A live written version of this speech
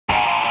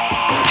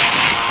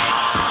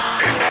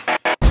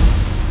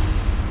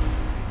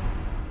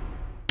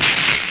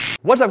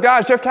What's up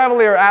guys, Jeff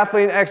Cavalier,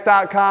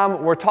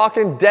 ATHLEAN-X.com. We're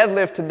talking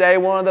deadlift today,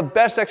 one of the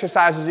best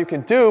exercises you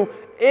can do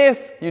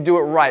if you do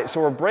it right.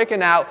 So we're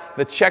breaking out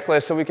the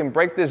checklist so we can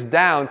break this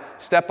down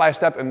step by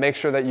step and make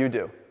sure that you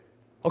do.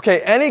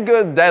 Okay, any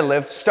good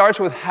deadlift starts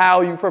with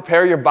how you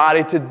prepare your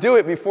body to do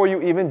it before you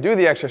even do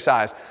the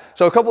exercise.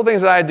 So a couple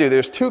things that I do,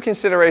 there's two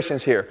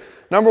considerations here.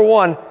 Number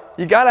one,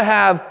 you gotta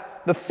have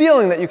the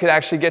feeling that you could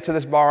actually get to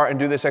this bar and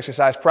do this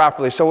exercise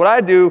properly. So what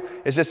I do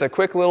is just a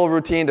quick little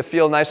routine to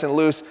feel nice and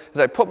loose is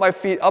I put my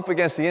feet up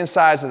against the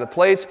insides of the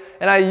plates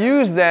and I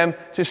use them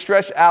to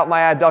stretch out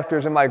my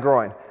adductors and my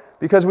groin.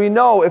 Because we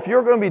know if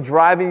you're going to be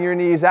driving your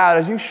knees out,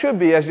 as you should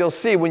be, as you'll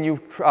see when you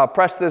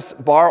press this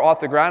bar off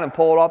the ground and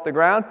pull it off the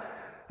ground,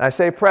 and I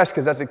say press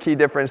because that's a key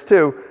difference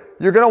too,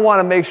 you're going to want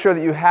to make sure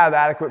that you have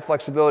adequate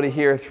flexibility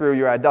here through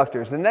your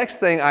adductors. The next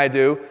thing I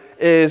do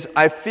is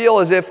I feel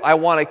as if I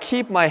want to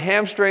keep my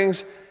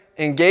hamstrings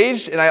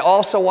engaged and I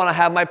also want to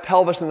have my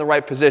pelvis in the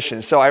right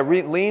position. So I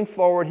lean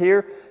forward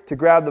here to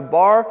grab the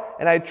bar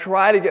and I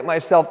try to get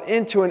myself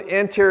into an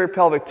anterior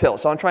pelvic tilt.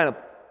 So I'm trying to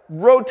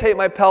rotate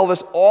my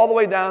pelvis all the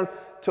way down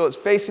till it's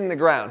facing the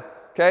ground,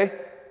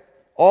 okay?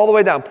 All the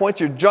way down. Point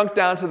your junk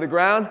down to the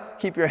ground,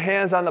 keep your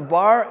hands on the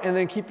bar and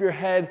then keep your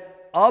head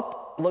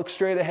up, look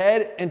straight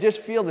ahead and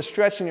just feel the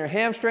stretch in your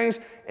hamstrings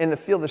and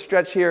feel the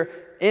stretch here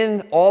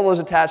in all those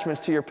attachments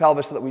to your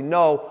pelvis so that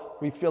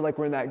we feel like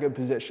we're in that good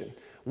position.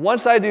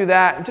 Once I do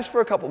that, just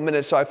for a couple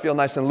minutes so I feel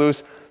nice and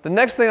loose, the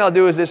next thing I'll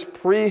do is this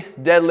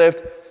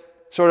pre-deadlift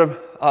sort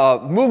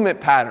of movement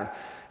pattern.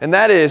 And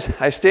that is,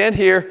 I stand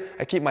here,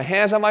 I keep my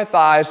hands on my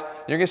thighs,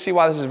 you're gonna see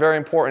why this is very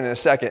important in a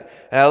second,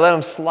 and I let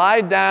them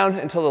slide down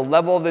until the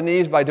level of the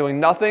knees by doing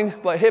nothing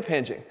but hip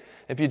hinging.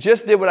 If you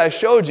just did what I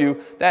showed you,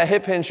 that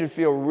hip hinge should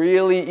feel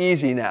really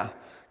easy now.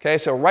 Okay,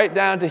 so right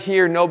down to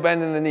here, no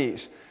bend in the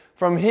knees.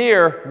 From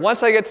here,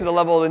 once I get to the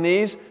level of the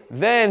knees,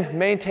 then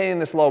maintaining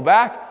this low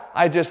back,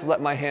 I just let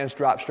my hands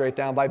drop straight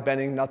down by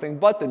bending nothing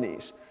but the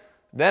knees.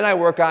 Then I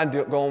work on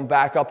going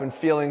back up and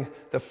feeling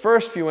the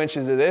first few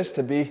inches of this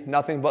to be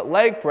nothing but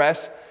leg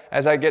press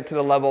as I get to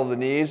the level of the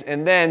knees,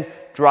 and then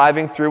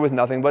driving through with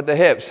nothing but the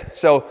hips.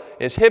 So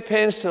it's hip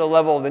hinge to the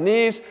level of the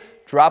knees,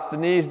 drop the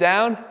knees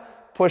down,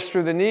 push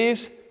through the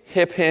knees,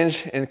 hip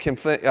hinge, and can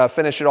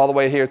finish it all the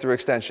way here through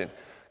extension.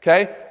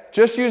 Okay?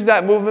 Just use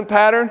that movement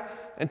pattern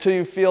until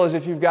you feel as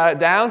if you've got it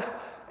down,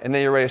 and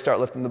then you're ready to start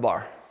lifting the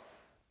bar.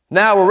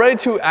 Now we're ready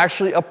to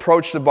actually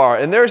approach the bar,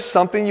 and there's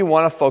something you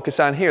want to focus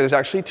on here. There's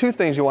actually two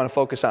things you want to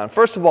focus on.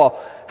 First of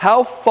all,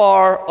 how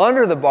far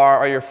under the bar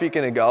are your feet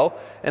going to go,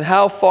 and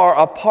how far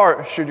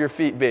apart should your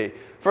feet be?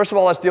 First of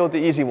all, let's deal with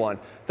the easy one.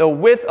 The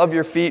width of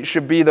your feet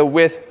should be the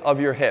width of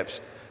your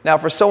hips. Now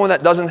for someone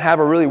that doesn't have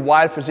a really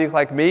wide physique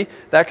like me,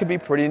 that could be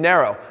pretty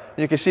narrow.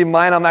 You can see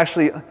mine, I'm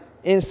actually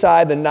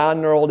inside the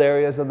non-knurled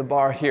areas of the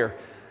bar here.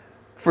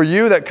 For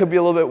you, that could be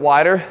a little bit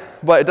wider,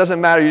 but it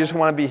doesn't matter, you just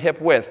want to be hip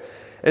width.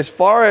 As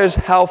far as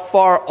how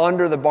far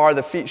under the bar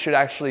the feet should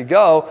actually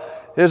go,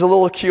 there's a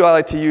little cue I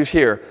like to use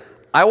here.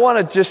 I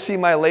want to just see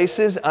my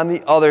laces on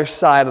the other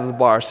side of the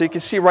bar. So you can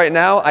see right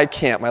now, I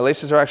can't. My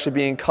laces are actually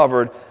being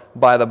covered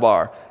by the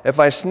bar. If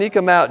I sneak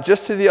them out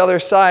just to the other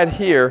side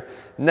here,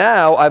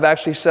 now I've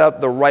actually set up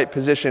the right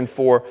position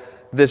for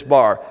this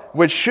bar,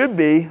 which should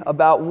be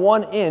about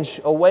 1 inch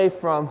away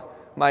from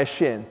my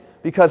shin.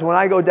 Because when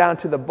I go down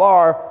to the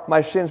bar,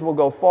 my shins will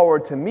go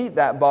forward to meet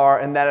that bar,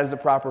 and that is the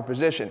proper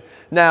position.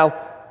 Now,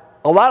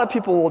 a lot of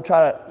people will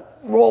try to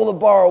roll the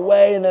bar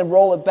away and then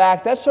roll it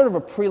back. That's sort of a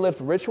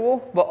pre-lift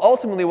ritual, but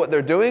ultimately what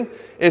they're doing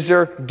is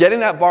they're getting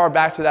that bar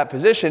back to that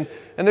position,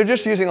 and they're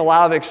just using a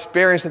lot of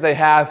experience that they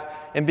have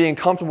and being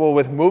comfortable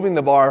with moving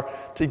the bar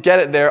to get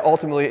it there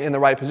ultimately in the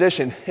right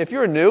position. If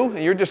you're new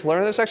and you're just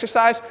learning this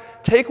exercise,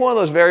 take one of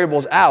those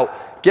variables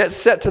out, get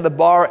set to the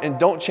bar, and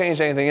don't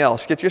change anything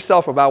else. Get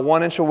yourself about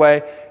 1 inch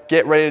away,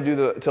 get ready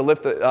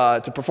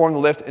to perform the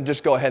lift, and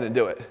just go ahead and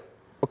do it.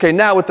 Okay,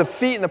 now with the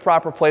feet in the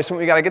proper placement,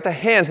 we gotta get the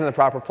hands in the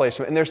proper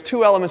placement. And there's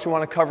two elements we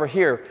wanna cover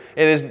here.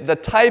 It is the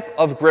type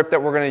of grip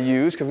that we're gonna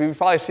use, because we've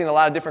probably seen a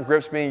lot of different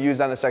grips being used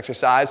on this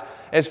exercise,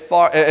 as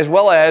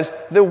well as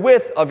the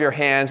width of your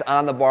hands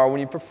on the bar when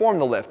you perform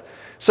the lift.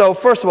 So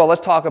first of all,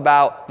 let's talk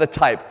about the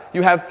type.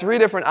 You have three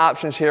different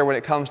options here when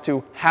it comes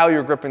to how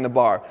you're gripping the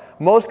bar.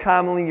 Most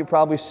commonly, you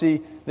probably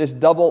see this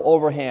double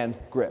overhand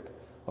grip.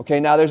 Okay,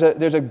 now there's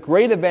a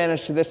great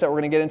advantage to this that we're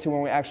gonna get into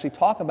when we actually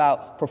talk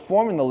about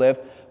performing the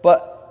lift,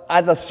 but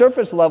at the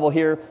surface level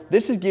here,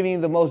 this is giving you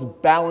the most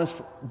balanced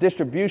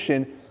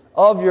distribution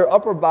of your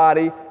upper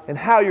body and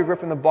how you're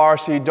gripping the bar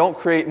so you don't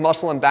create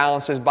muscle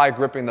imbalances by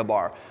gripping the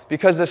bar.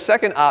 Because the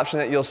second option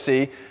that you'll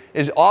see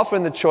is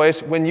often the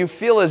choice when you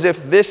feel as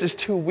if this is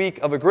too weak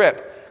of a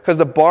grip, because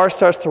the bar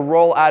starts to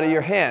roll out of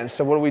your hands.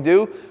 So what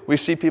do? We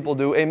see people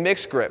do a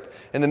mixed grip.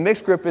 And the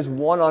mixed grip is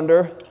 1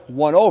 under,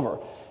 1 over.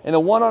 And the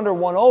 1 under,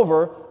 1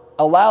 over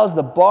allows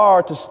the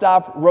bar to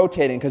stop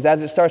rotating, because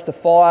as it starts to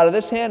fall out of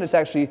this hand, it's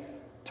actually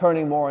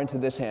turning more into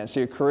this hand. So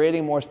you're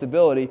creating more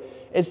stability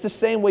It's the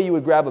same way you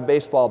would grab a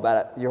baseball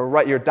bat.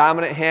 Your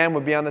dominant hand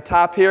would be on the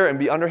top here and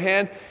be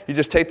underhand. You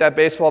just take that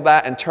baseball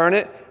bat and turn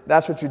it.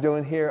 That's what you're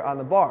doing here on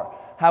the bar.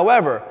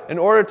 However, in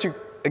order to,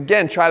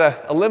 again, try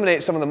to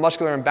eliminate some of the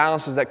muscular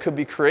imbalances that could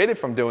be created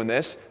from doing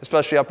this,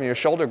 especially up in your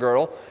shoulder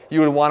girdle, you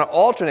would want to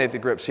alternate the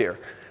grips here.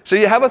 So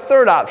you have a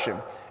third option,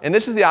 and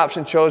this is the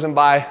option chosen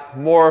by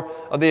more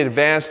of the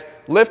advanced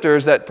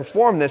lifters that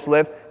perform this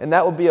lift, and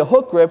that would be a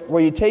hook grip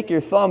where you take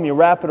your thumb, you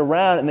wrap it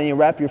around, and then you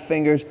wrap your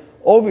fingers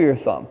over your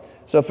thumb.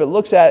 So if you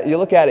look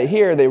at it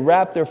here, they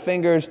wrap their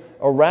fingers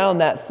around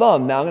that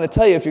thumb. Now I'm going to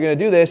tell you, if you're going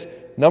to do this,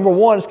 number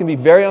one, it's going to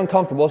be very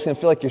uncomfortable. It's going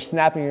to feel like you're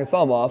snapping your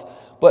thumb off.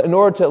 But in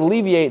order to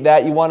alleviate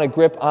that, you want to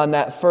grip on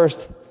that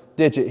first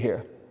digit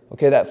here.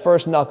 Okay, that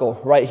first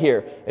knuckle right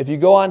here. If you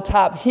go on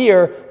top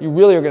here, you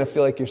really are going to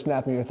feel like you're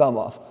snapping your thumb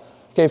off.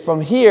 Okay, from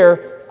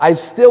here, I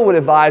still would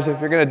advise if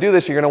you're going to do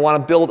this, you're going to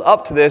want to build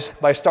up to this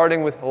by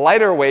starting with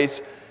lighter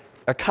weights,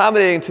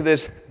 accommodating to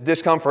this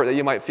discomfort that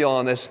you might feel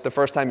on this the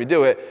first time you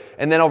do it.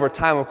 And then over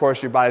time, of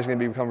course, your body's going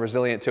to become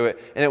resilient to it.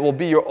 And it will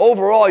be your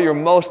overall, your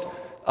most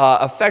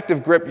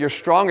effective grip, your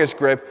strongest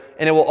grip,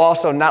 and it will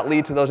also not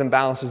lead to those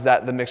imbalances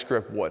that the mixed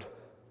grip would.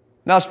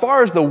 Now, as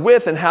far as the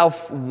width and how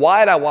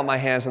wide I want my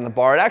hands on the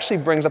bar, it actually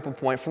brings up a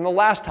point from the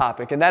last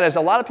topic, and that is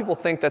a lot of people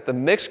think that the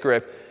mixed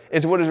grip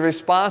is what is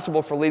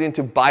responsible for leading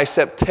to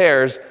bicep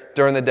tears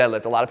during the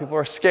deadlift. A lot of people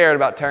are scared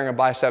about tearing a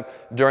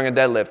bicep during a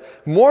deadlift.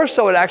 More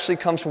so, it actually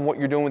comes from what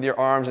you're doing with your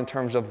arms in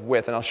terms of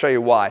width, and I'll show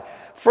you why.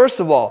 First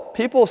of all,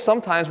 people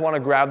sometimes want to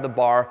grab the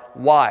bar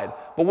wide,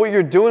 but what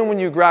you're doing when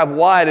you grab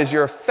wide is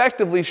you're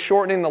effectively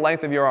shortening the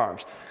length of your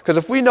arms. Because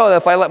if we know that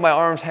if I let my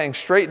arms hang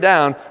straight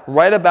down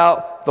right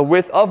about the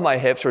width of my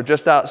hips or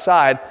just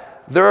outside,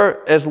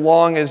 they're as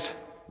long as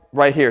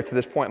right here to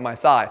this point in my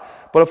thigh.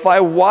 But if I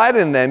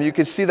widen them, you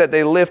can see that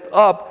they lift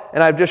up,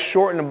 and I've just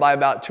shortened them by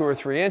about 2 or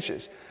 3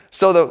 inches.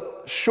 So the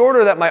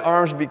shorter that my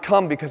arms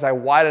become because I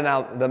widen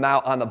them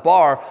out on the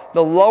bar,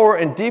 the lower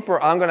and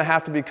deeper I'm going to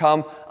have to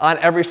become on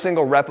every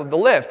single rep of the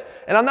lift.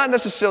 And I'm not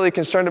necessarily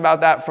concerned about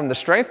that from the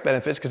strength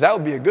benefits, because that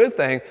would be a good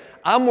thing.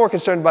 I'm more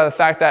concerned by the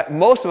fact that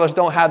most of us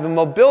don't have the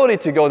mobility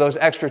to go those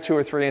extra 2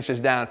 or 3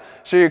 inches down.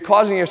 So you're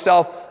causing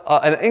yourself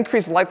an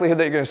increased likelihood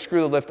that you're going to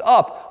screw the lift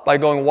up by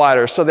going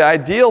wider. So the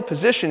ideal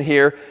position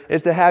here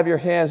is to have your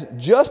hands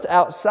just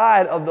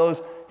outside of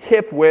those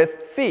hip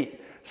width feet.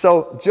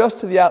 So just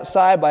to the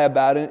outside by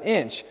about 1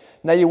 inch.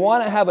 Now you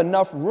want to have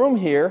enough room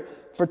here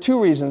for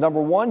 2 reasons.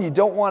 Number one, you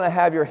don't want to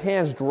have your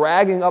hands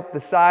dragging up the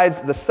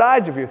sides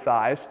of your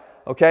thighs.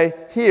 Okay,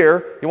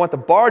 here you want the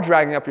bar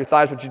dragging up your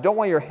thighs, but you don't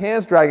want your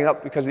hands dragging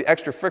up because the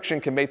extra friction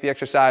can make the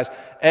exercise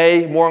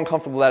A, more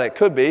uncomfortable than it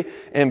could be,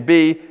 and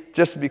B,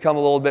 just to become a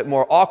little bit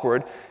more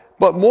awkward.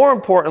 But more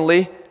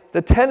importantly,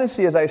 the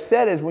tendency, as I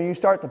said, is when you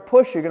start to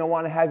push, you're going to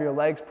want to have your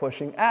legs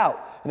pushing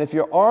out. And if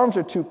your arms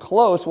are too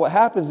close, what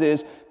happens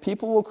is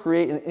people will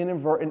create an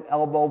inadvertent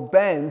elbow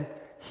bend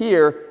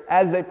here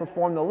as they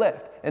perform the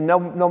lift. And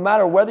no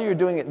matter whether you're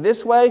doing it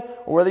this way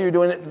or whether you're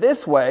doing it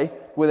this way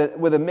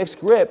with a mixed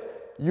grip,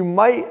 you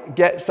might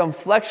get some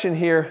flexion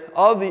here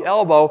of the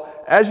elbow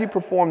as you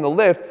perform the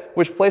lift,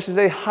 which places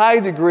a high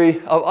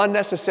degree of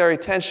unnecessary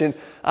tension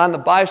on the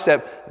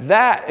bicep.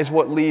 That is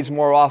what leads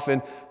more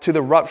often to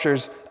the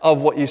ruptures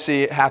of what you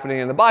see happening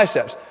in the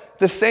biceps.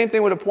 The same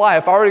thing would apply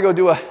if I were to go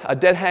do a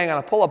dead hang on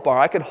a pull-up bar.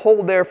 I could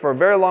hold there for a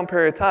very long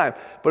period of time,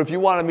 but if you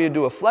wanted me to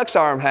do a flex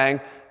arm hang,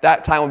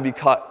 that time would be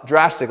cut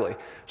drastically.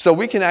 So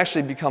we can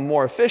actually become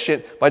more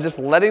efficient by just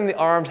letting the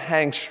arms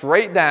hang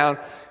straight down,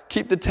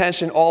 keep the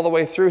tension all the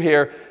way through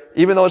here.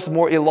 Even though it's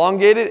more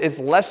elongated, it's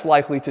less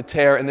likely to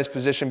tear in this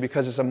position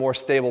because it's a more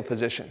stable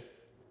position.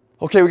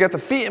 Okay, we got the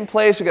feet in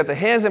place, we got the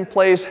hands in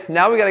place,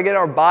 now we got to get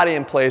our body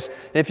in place.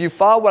 And if you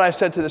follow what I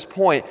said to this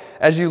point,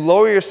 as you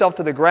lower yourself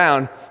to the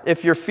ground,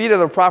 if your feet are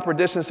the proper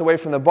distance away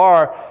from the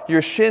bar,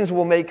 your shins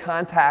will make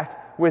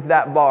contact with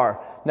that bar.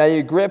 Now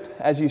you grip,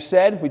 as you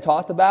said, we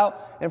talked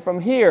about, and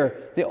from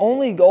here, the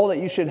only goal that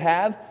you should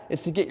have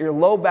is to get your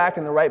low back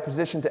in the right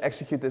position to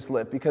execute this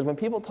lift. Because when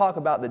people talk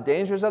about the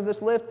dangers of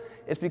this lift,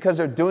 it's because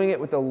they're doing it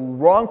with the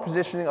wrong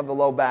positioning of the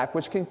low back,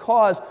 which can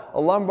cause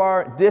a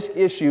lumbar disc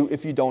issue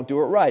if you don't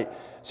do it right.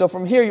 So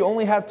from here, you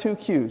only have 2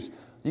 cues.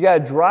 You got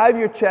to drive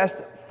your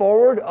chest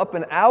forward, up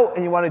and out,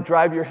 and you want to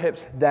drive your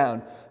hips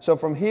down. So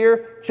from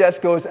here,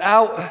 chest goes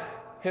out,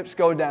 hips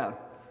go down.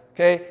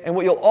 Okay? And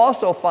what you'll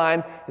also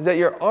find is that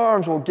your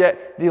arms will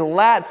get the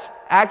lats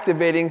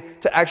activating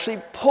to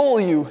actually pull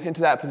you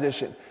into that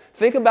position.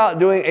 Think about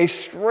doing a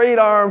straight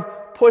arm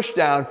push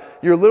down.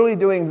 You're literally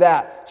doing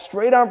that.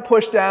 Straight arm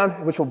push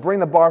down, which will bring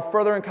the bar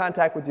further in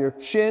contact with your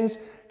shins.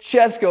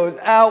 Chest goes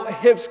out,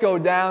 hips go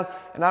down,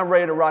 and I'm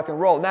ready to rock and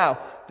roll. Now,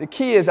 the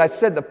key is, I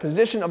said, the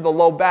position of the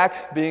low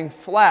back being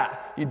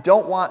flat. You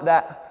don't want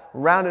that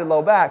rounded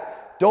low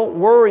back. Don't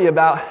worry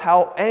about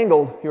how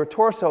angled your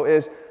torso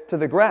is to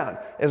the ground.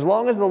 As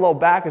long as the low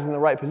back is in the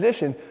right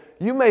position,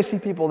 you may see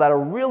people that are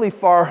really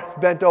far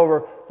bent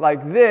over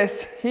like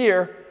this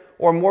here,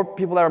 or more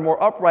people that are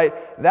more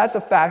upright. That's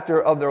a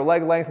factor of their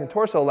leg length and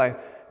torso length.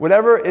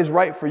 Whatever is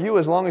right for you,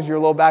 as long as your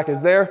low back is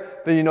there,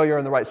 then you know you're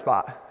in the right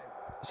spot.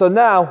 So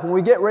now, when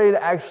we get ready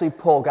to actually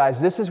pull,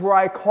 guys, this is where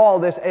I call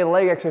this a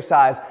leg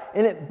exercise.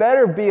 And it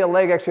better be a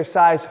leg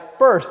exercise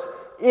first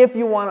if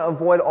you want to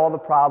avoid all the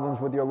problems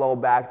with your low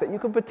back that you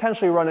could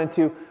potentially run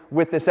into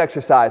with this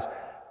exercise.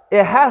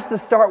 It has to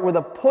start with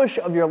a push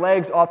of your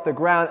legs off the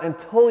ground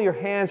until your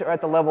hands are at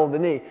the level of the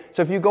knee.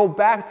 So if you go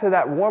back to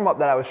that warm-up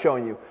that I was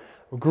showing you,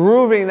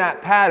 grooving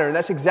that pattern,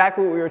 that's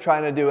exactly what we were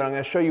trying to do, and I'm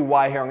going to show you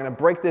why here. I'm going to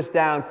break this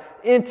down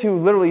into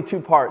literally 2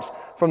 parts,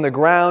 from the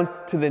ground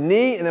to the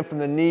knee, and then from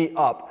the knee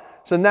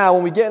up. So now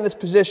when we get in this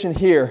position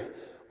here,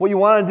 what you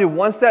want to do,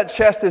 once that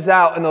chest is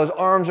out and those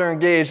arms are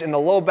engaged and the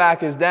low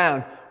back is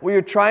down, what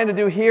you're trying to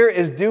do here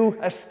is do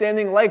a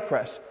standing leg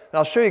press. And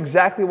I'll show you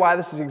exactly why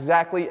this is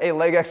exactly a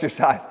leg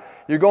exercise.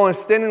 You're going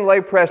standing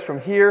leg press from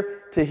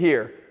here to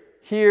here,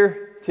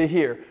 here to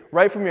here,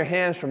 right from your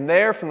hands from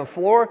there, from the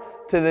floor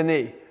to the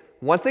knee.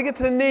 Once they get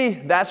to the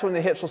knee, that's when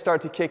the hips will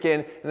start to kick in,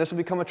 and this will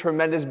become a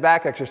tremendous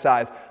back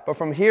exercise. But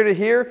from here to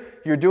here,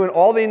 you're doing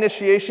all the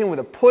initiation with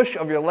a push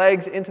of your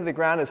legs into the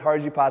ground as hard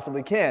as you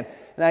possibly can.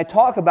 And I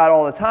talk about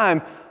all the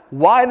time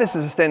why this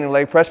is a standing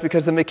leg press,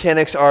 because the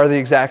mechanics are the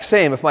exact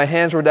same. If my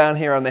hands were down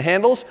here on the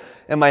handles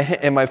and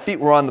my feet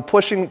were on the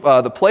pushing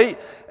the plate,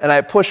 and I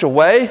push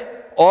away,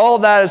 all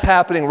that is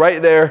happening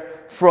right there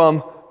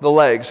from the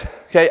legs.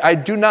 Okay, I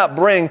do not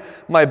bring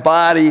my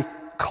body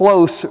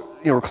closer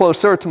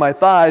to my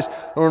thighs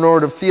in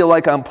order to feel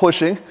like I'm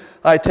pushing.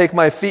 I take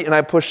my feet and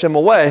I push them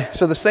away.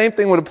 So the same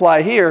thing would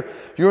apply here.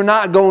 You're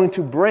not going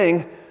to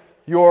bring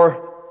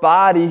your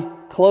body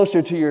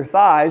closer to your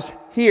thighs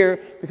here,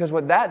 because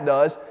what that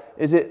does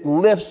is it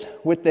lifts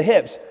with the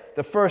hips.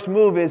 The first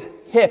move is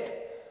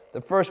hip.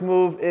 The first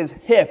move is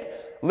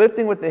hip.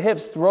 Lifting with the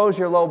hips throws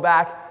your low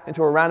back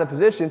into a rounded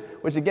position,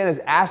 which again is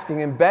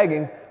asking and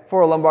begging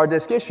for a lumbar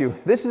disc issue.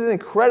 This is an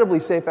incredibly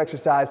safe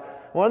exercise,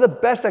 one of the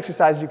best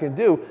exercises you can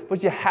do,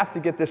 but you have to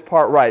get this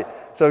part right.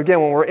 So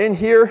again, when we're in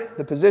here,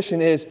 the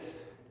position is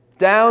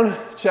down,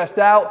 chest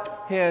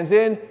out, hands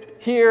in.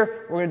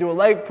 Here, we're going to do a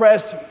leg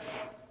press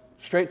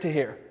straight to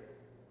here.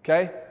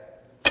 Okay?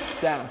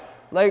 Down.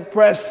 Leg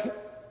press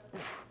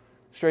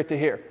straight to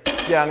here.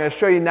 Yeah, I'm going to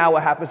show you now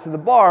what happens to the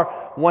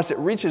bar once it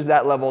reaches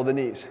that level of the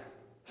knees.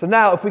 So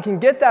now, if we can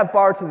get that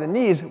bar to the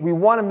knees, we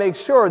want to make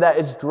sure that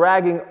it's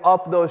dragging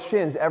up those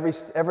shins every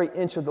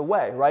inch of the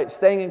way, right?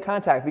 Staying in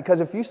contact,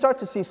 because if you start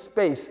to see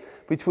space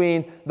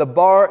between the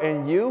bar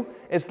and you,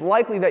 it's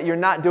likely that you're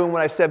not doing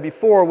what I said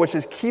before, which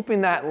is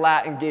keeping that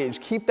lat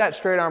engaged. Keep that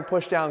straight arm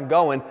push down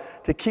going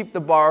to keep the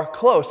bar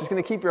close. It's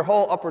going to keep your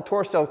whole upper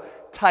torso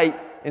tight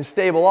and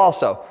stable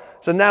also.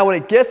 So now when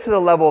it gets to the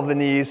level of the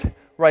knees,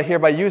 right here,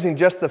 by using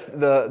just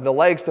the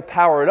legs to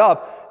power it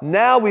up,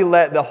 now we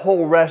let the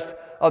whole rest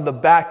of the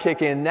back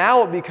kick in.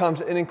 Now it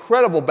becomes an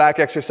incredible back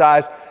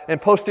exercise and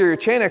posterior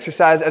chain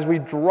exercise as we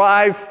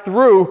drive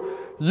through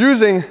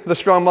using the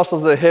strong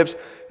muscles of the hips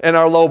and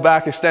our low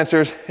back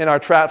extensors and our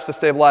traps to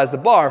stabilize the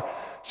bar.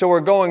 So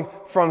we're going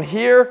from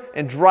here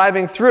and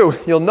driving through.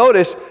 You'll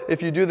notice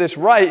if you do this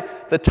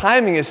right, the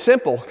timing is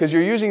simple because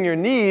you're using your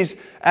knees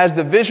as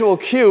the visual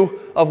cue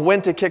of when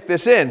to kick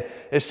this in.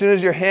 As soon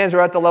as your hands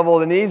are at the level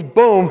of the knees,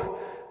 boom,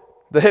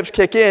 the hips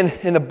kick in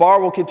and the bar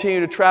will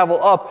continue to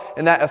travel up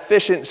in that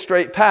efficient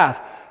straight path.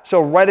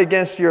 So right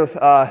against your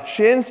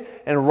shins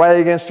and right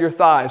against your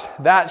thighs.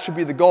 That should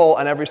be the goal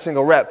on every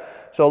single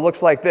rep. So it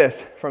looks like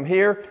this. From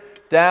here,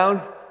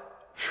 down,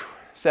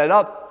 set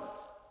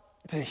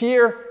up, to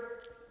here,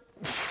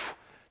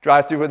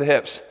 drive through with the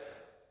hips.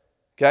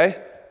 Okay?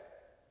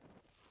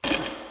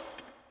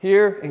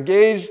 Here,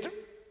 engaged,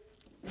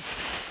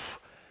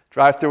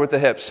 drive through with the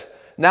hips.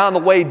 Now on the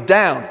way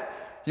down,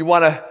 you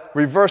want to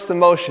reverse the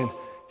motion.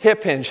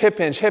 Hip hinge, hip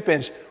hinge, hip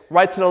hinge,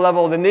 right to the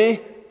level of the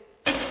knee,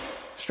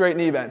 straight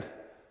knee bend.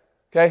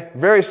 Okay,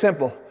 very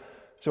simple.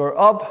 So we're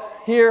up,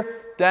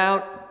 here,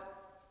 down,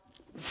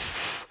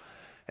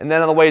 and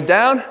then on the way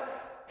down,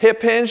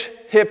 hip hinge,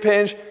 hip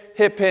hinge,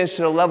 hip hinge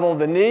to the level of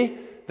the knee,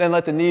 then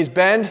let the knees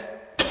bend,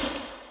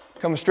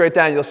 come straight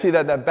down. You'll see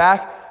that that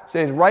back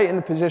stays right in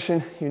the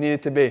position you need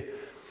it to be.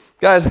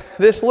 Guys,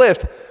 this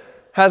lift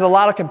has a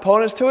lot of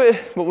components to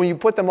it, but when you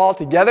put them all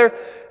together,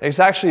 it's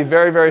actually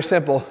very, very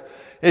simple.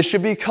 It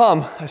should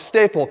become a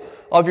staple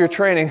of your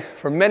training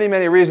for many,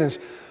 many reasons,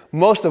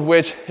 most of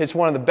which it's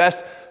one of the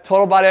best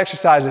total body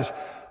exercises.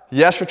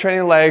 Yes, for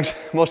training legs,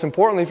 most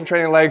importantly for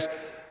training legs,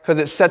 because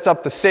it sets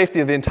up the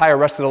safety of the entire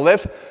rest of the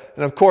lift.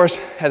 And of course,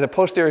 as a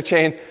posterior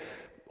chain,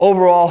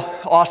 overall,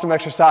 awesome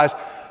exercise.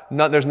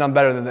 There's none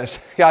better than this.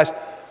 Guys,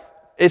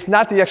 it's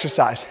not the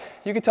exercise.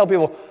 You can tell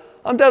people,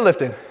 I'm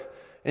deadlifting,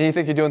 and you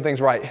think you're doing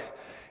things right.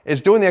 It's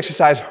doing the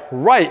exercise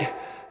right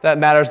that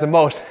matters the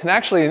most. And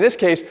actually, in this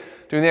case,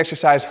 doing the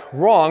exercise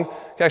wrong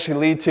can actually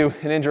lead to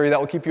an injury that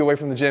will keep you away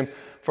from the gym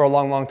for a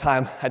long, long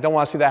time. I don't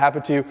want to see that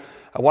happen to you.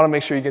 I want to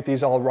make sure you get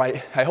these all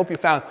right. I hope you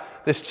found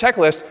this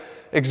checklist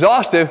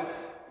exhaustive,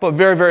 but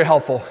very, very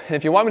helpful. And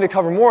if you want me to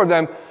cover more of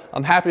them,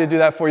 I'm happy to do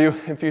that for you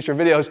in future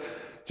videos.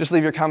 Just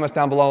leave your comments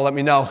down below and let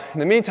me know. In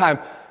the meantime,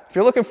 if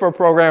you're looking for a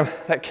program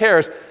that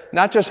cares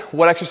not just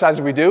what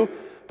exercises we do,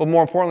 but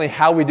more importantly,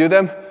 how we do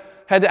them,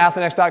 head to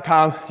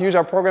ATHLEAN-X.com, use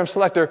our program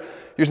selector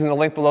using the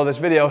link below this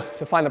video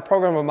to find the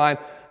program of mine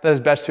that is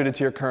best suited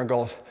to your current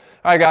goals.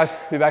 All right, guys,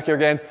 be back here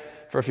again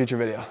for a future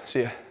video.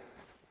 See ya.